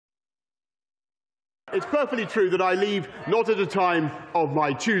It's perfectly true that I leave not at a time of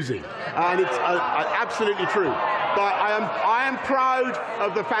my choosing, and it's absolutely true. But I am proud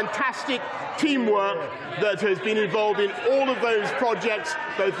of the fantastic teamwork that has been involved in all of those projects,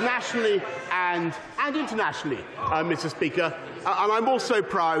 both nationally and internationally, Mr. Speaker. And I'm also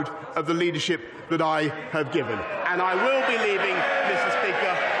proud of the leadership that I have given. And I will be leaving, Mr.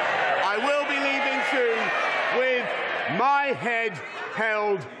 Speaker. I will be leaving soon with my head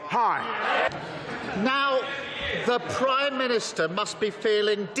held high. Now, the Prime Minister must be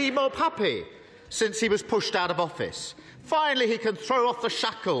feeling demo puppy since he was pushed out of office. Finally, he can throw off the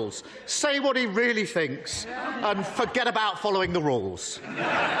shackles, say what he really thinks, and forget about following the rules.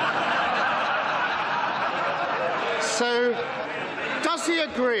 So, does he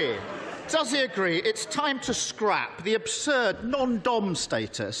agree? Does he agree it's time to scrap the absurd non-dom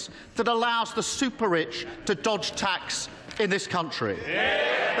status that allows the super-rich to dodge tax in this country?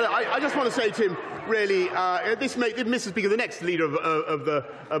 I just want to say to him, really, Mr. Speaker, the next leader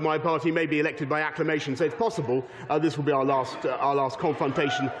of my party may be elected by acclamation, so it's possible this will be our last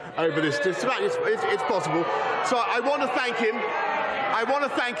confrontation over this. It's possible. So I want to thank him. I want to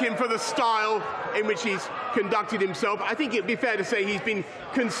thank him for the style in which he's conducted himself. I think it'd be fair to say he's been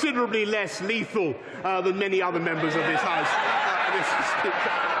considerably less lethal than many other members of this House.